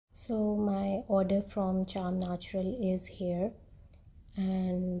So my order from Charm Natural is here,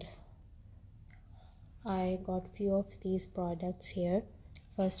 and I got few of these products here.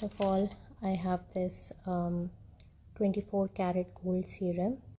 First of all, I have this 24 karat gold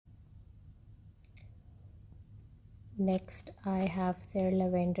serum. Next, I have their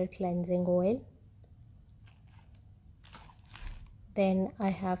lavender cleansing oil. Then I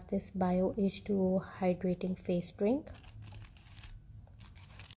have this Bio H2O hydrating face drink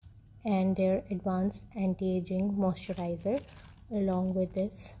and their advanced anti-aging moisturizer along with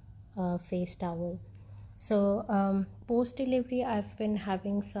this face towel. So post delivery I've been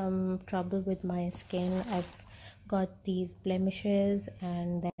having some trouble with my skin. I've got these blemishes,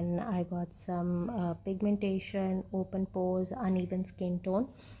 and then I got some pigmentation, open pores, uneven skin tone.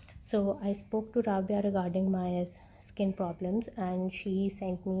 So I spoke to Rabia regarding my skin problems, and she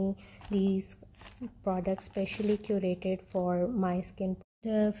sent me these products specially curated for my skin.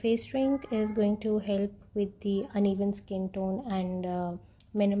 The face drink is going to help with the uneven skin tone and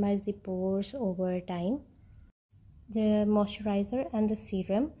minimize the pores over time. The moisturizer and the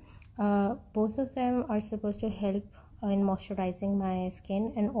serum, both of them are supposed to help in moisturizing my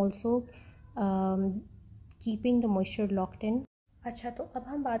skin and also keeping the moisture locked in. अच्छा, तो अब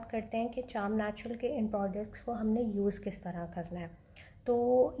हम बात करते हैं कि charm natural के इन products को हमने यूज़ किस तरह करना है। तो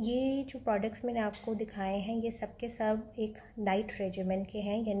ये जो प्रोडक्ट्स मैंने आपको दिखाए हैं ये सब के सब एक नाइट रेजिमेंट के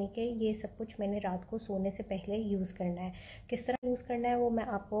हैं, यानी कि ये सब कुछ मैंने रात को सोने से पहले यूज़ करना है। किस तरह यूज़ करना है वो मैं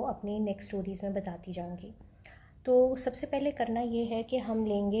आपको अपनी नेक्स्ट स्टोरीज़ में बताती जाऊँगी। तो सबसे पहले करना ये है कि हम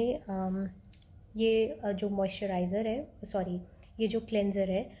लेंगे ये जो मॉइस्चराइज़र है, सॉरी ये जो क्लेंज़र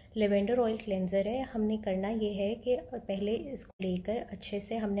है, लेवेंडर ऑयल क्लेंज़र है। हमने करना ये है कि पहले इसको लेकर अच्छे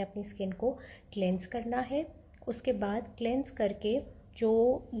से हमने अपनी स्किन को क्लेंज़ करना है। उसके बाद क्लेंज़ करके जो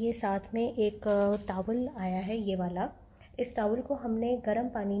ये साथ में एक टॉवल आया है ये वाला, इस टॉवल को हमने गर्म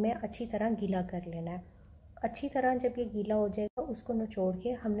पानी में अच्छी तरह गीला कर लेना है। अच्छी तरह जब ये गीला हो जाएगा उसको निचोड़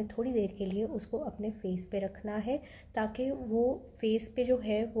के हमने थोड़ी देर के लिए उसको अपने फेस पे रखना है, ताकि वो फेस पे जो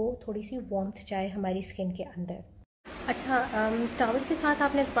है वो थोड़ी सी वार्मथ जाए हमारी स्किन के अंदर। अच्छा, टॉवल के साथ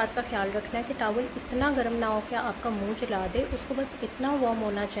आपने इस बात का ख्याल रखना है कि टॉवल इतना गर्म ना हो कि आपका मुंह जला दे। उसको बस इतना वार्म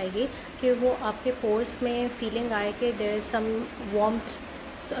होना चाहिए कि वो आपके पोर्स में फीलिंग आए कि there is some warmth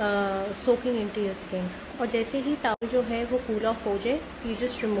soaking into your skin. और जैसे ही टॉवल जो है वो कूल ऑफ हो जाए, you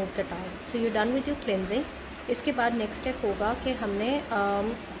just remove the towel. So you done with your cleansing. इसके बाद नेक्स्ट स्टेप होगा कि हमने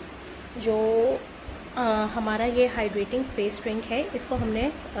जो हमारा ये हाइड्रेटिंग फेस ड्रिंक है इसको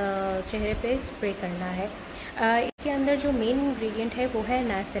हमने चेहरे पे स्प्रे करना है। इसके अंदर जो मेन इंग्रेडिएंट है वो है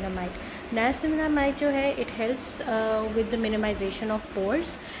नाइसिनामाइड। नाइसिनामाइड जो है it helps with the minimisation of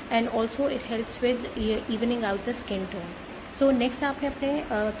pores and also it helps with evening out the skin tone. So next आपने अपने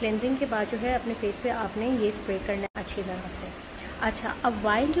क्लेंजिंग के बाद जो है अपने फेस पे आपने ये स्प्रे करना है अच्छी तरह से। अच्छा, अब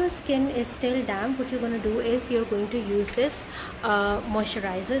while your skin is still damp, what you're going to do is you're going to use this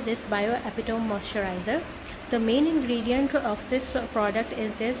moisturizer, this Bio Epitome moisturizer. The main ingredient of this product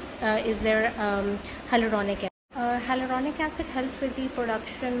is their hyaluronic acid. Hyaluronic acid helps with the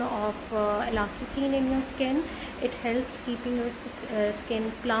production of elasticine in your skin. It helps keeping your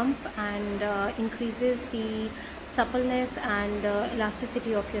skin plump and increases the suppleness and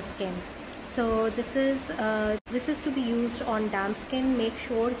elasticity of your skin. So this is to be used on damp skin. Make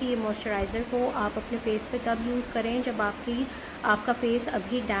sure कि ये moisturiser को आप अपने face पे तब use करें जब आपका फेस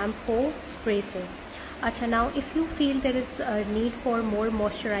अभी डैम्प हो स्प्रे से। अच्छा, now if you feel there is need for more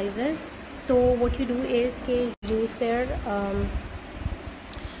moisturiser, तो व्हाट यू डू इज़ कि use their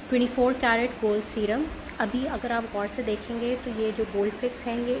 24 carat gold serum. अभी अगर आप गौर से देखेंगे तो ये जो गोल्ड फ्लेक्स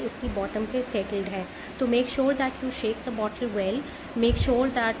हैं ये इसकी बॉटम पे सेटल्ड है, तो make sure that you shake the bottle well. Make sure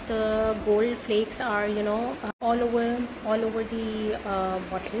that the gold flex are all over the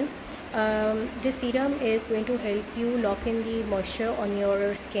bottle. This serum is going to help you lock in the moisture on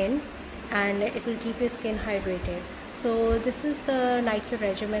your skin and it will keep your skin hydrated. So this is the nightly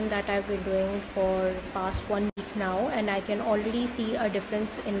regimen that I've been doing for past 1 week now, and I can already see a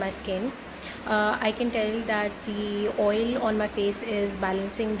difference in my skin. I can tell that the oil on my face is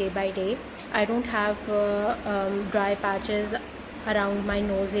balancing day by day. I don't have dry patches around my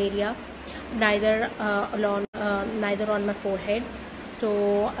nose area, neither on my forehead. तो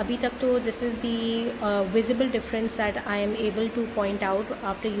अभी तक तो this is the visible difference that I am able to point out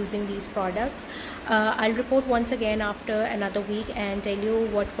after using these products. I'll report once again after another week and tell you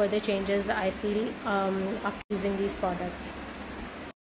what further changes I feel after using these products.